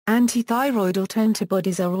Anti-thyroid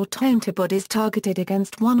autoantibodies are autoantibodies targeted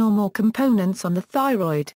against one or more components on the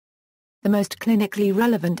thyroid. The most clinically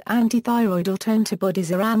relevant anti-thyroid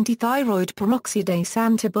autoantibodies are anti-thyroid peroxidase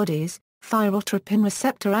antibodies, thyrotropin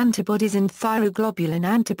receptor antibodies and thyroglobulin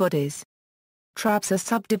antibodies. TRAbs are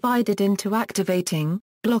subdivided into activating,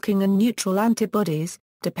 blocking and neutral antibodies,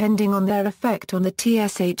 depending on their effect on the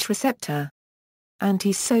TSH receptor.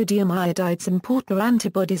 Anti-sodium iodide symporter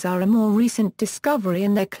antibodies are a more recent discovery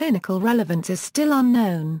and their clinical relevance is still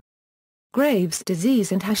unknown. Graves'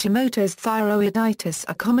 disease and Hashimoto's thyroiditis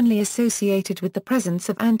are commonly associated with the presence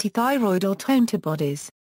of anti-thyroid autoantibodies.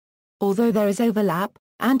 Although there is overlap,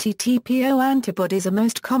 anti-TPO antibodies are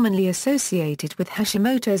most commonly associated with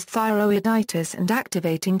Hashimoto's thyroiditis and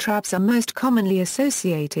activating TRAbs are most commonly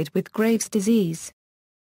associated with Graves' disease.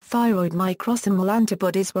 Thyroid microsomal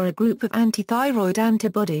antibodies were a group of anti-thyroid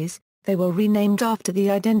antibodies. They were renamed after the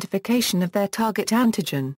identification of their target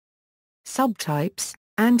antigen. Subtypes: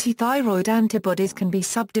 anti-thyroid antibodies can be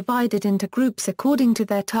subdivided into groups according to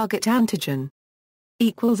their target antigen.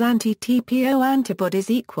 Anti-TPO antibodies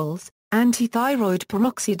anti-thyroid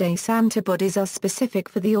peroxidase antibodies are specific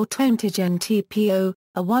for the autoantigen TPO,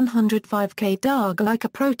 a 105K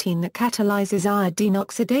glycoprotein that catalyzes iodine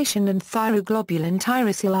oxidation and thyroglobulin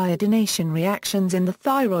tyrosyl iodination reactions in the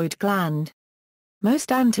thyroid gland.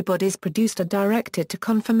 Most antibodies produced are directed to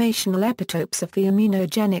conformational epitopes of the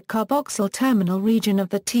aminogenic carboxyl terminal region of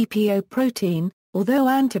the TPO protein, although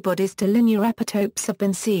antibodies to linear epitopes have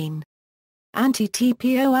been seen.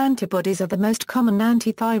 Anti-TPO antibodies are the most common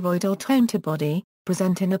anti-thyroid autoantibody,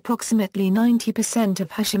 present in approximately 90% of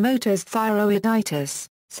Hashimoto's thyroiditis,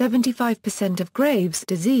 75% of Graves'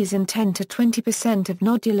 disease and 10 to 20% of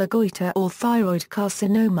nodular goiter or thyroid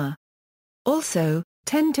carcinoma. Also,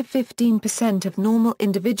 10 to 15% of normal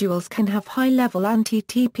individuals can have high-level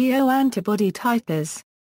anti-TPO antibody titers.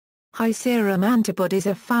 High serum antibodies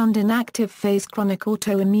are found in active phase chronic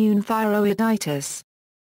autoimmune thyroiditis.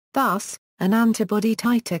 Thus, an antibody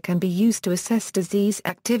titer can be used to assess disease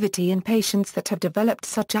activity in patients that have developed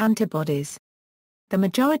such antibodies. The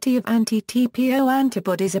majority of anti-TPO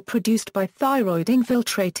antibodies are produced by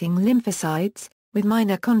thyroid-infiltrating lymphocytes, with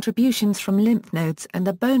minor contributions from lymph nodes and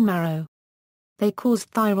the bone marrow. They cause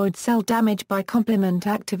thyroid cell damage by complement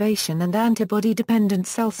activation and antibody-dependent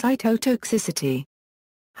cell cytotoxicity.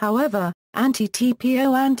 However,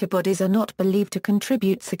 anti-TPO antibodies are not believed to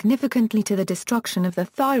contribute significantly to the destruction of the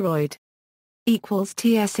thyroid.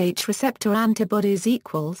 TSH receptor antibodies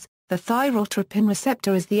The thyrotropin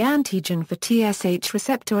receptor is the antigen for TSH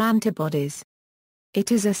receptor antibodies.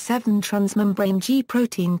 It is a 7-transmembrane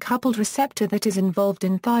G-protein-coupled receptor that is involved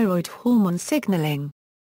in thyroid hormone signaling.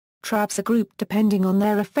 TRAbs are grouped depending on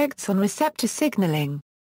their effects on receptor signaling.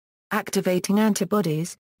 Activating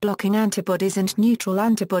antibodies, blocking antibodies and neutral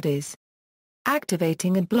antibodies.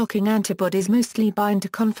 Activating and blocking antibodies mostly bind to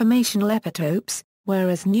conformational epitopes,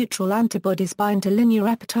 whereas neutral antibodies bind to linear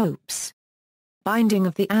epitopes. Binding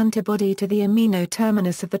of the antibody to the amino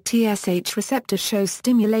terminus of the TSH receptor shows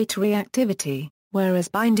stimulatory activity, whereas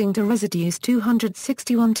binding to residues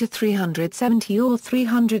 261 to 370 or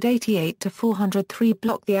 388 to 403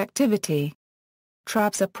 block the activity.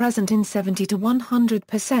 TRAbs are present in 70 to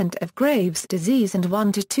 100% of Graves' disease and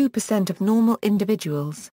 1 to 2% of normal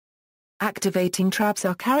individuals. Activating TRAbs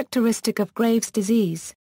are characteristic of Graves'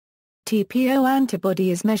 disease. TPO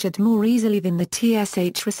antibody is measured more easily than the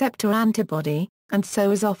TSH receptor antibody, and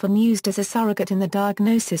so is often used as a surrogate in the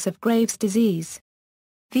diagnosis of Graves' disease.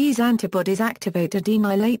 These antibodies activate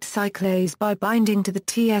adenylate cyclase by binding to the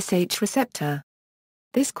TSH receptor.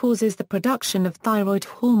 This causes the production of thyroid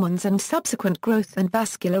hormones and subsequent growth and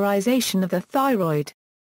vascularization of the thyroid.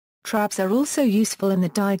 TRAbs are also useful in the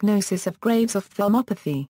diagnosis of Graves'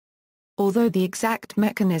 ophthalmopathy. Although the exact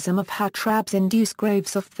mechanism of how TRAbs induce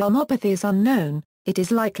Graves' ophthalmopathy is unknown, it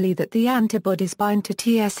is likely that the antibodies bind to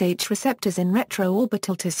TSH receptors in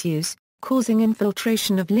retroorbital tissues, causing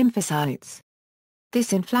infiltration of lymphocytes.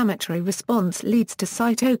 This inflammatory response leads to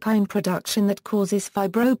cytokine production that causes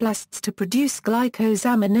fibroblasts to produce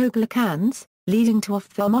glycosaminoglycans, leading to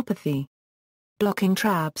ophthalmopathy. Blocking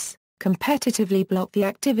TRAbs competitively block the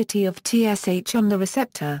activity of TSH on the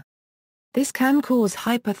receptor. This can cause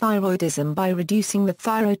hyperthyroidism by reducing the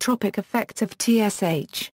thyrotropic effects of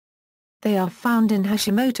TSH. They are found in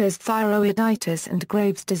Hashimoto's thyroiditis and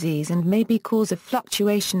Graves' disease and may be cause of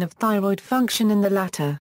fluctuation of thyroid function in the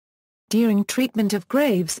latter. During treatment of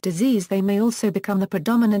Graves' disease they may also become the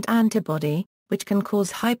predominant antibody, which can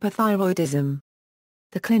cause hyperthyroidism.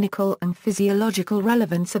 The clinical and physiological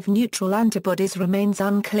relevance of neutral antibodies remains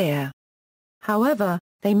unclear. However,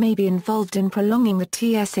 they may be involved in prolonging the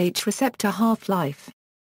TSH receptor half-life.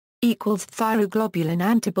 Thyroglobulin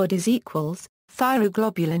antibodies equals.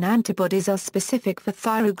 Thyroglobulin antibodies are specific for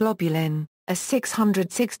thyroglobulin, a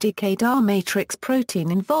 660 kDa matrix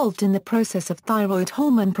protein involved in the process of thyroid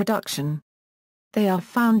hormone production. They are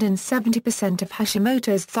found in 70% of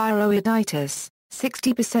Hashimoto's thyroiditis,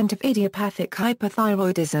 60% of idiopathic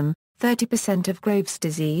hyperthyroidism, 30% of Graves'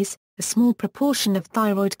 disease, a small proportion of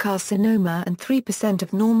thyroid carcinoma and 3%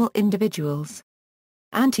 of normal individuals.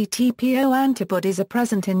 Anti-TPO antibodies are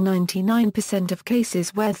present in 99% of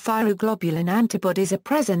cases where thyroglobulin antibodies are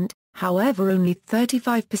present, however only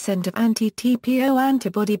 35% of anti-TPO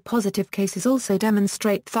antibody-positive cases also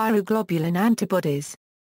demonstrate thyroglobulin antibodies.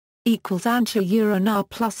 Anti-urinR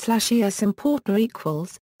plus/ER symporter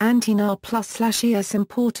equals. Anti-NAR plus/ER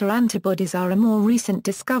symporter antibodies are a more recent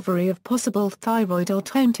discovery of possible thyroid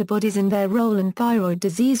autoantibodies, and their role in thyroid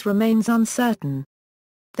disease remains uncertain.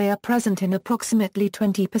 They are present in approximately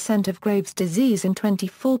 20% of Graves' disease and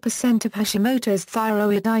 24% of Hashimoto's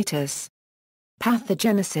thyroiditis.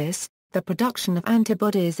 Pathogenesis: the production of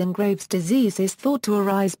antibodies in Graves' disease is thought to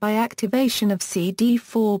arise by activation of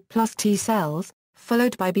CD4 plus T cells,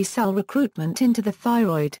 followed by B cell recruitment into the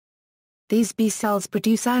thyroid. These B cells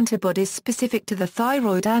produce antibodies specific to the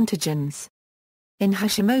thyroid antigens. In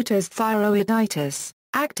Hashimoto's thyroiditis,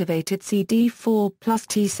 activated CD4 plus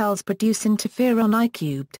T cells produce interferon I,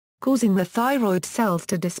 causing the thyroid cells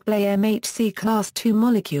to display MHC class II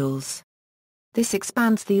molecules. This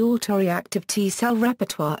expands the autoreactive T cell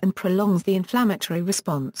repertoire and prolongs the inflammatory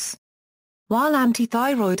response. While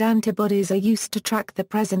anti-thyroid antibodies are used to track the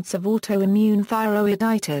presence of autoimmune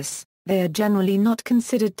thyroiditis, they are generally not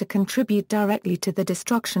considered to contribute directly to the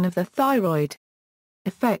destruction of the thyroid.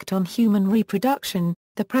 Effect on human reproduction: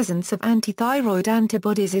 the presence of anti-thyroid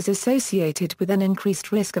antibodies is associated with an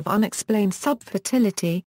increased risk of unexplained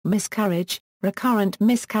subfertility, miscarriage, recurrent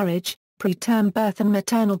miscarriage, preterm birth and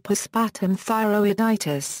maternal postpartum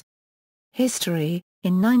thyroiditis. History: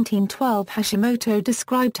 in 1912 Hashimoto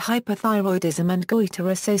described hyperthyroidism and goiter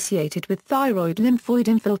associated with thyroid lymphoid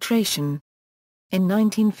infiltration. In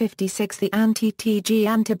 1956 the anti-TG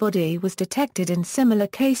antibody was detected in similar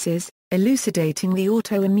cases, elucidating the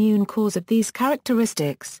autoimmune cause of these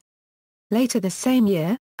characteristics. Later the same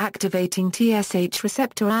year, activating TSH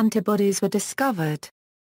receptor antibodies were discovered.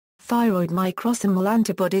 Thyroid microsomal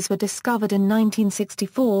antibodies were discovered in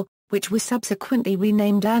 1964, which were subsequently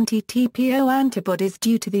renamed anti-TPO antibodies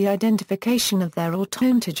due to the identification of their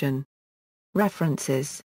autoantigen. References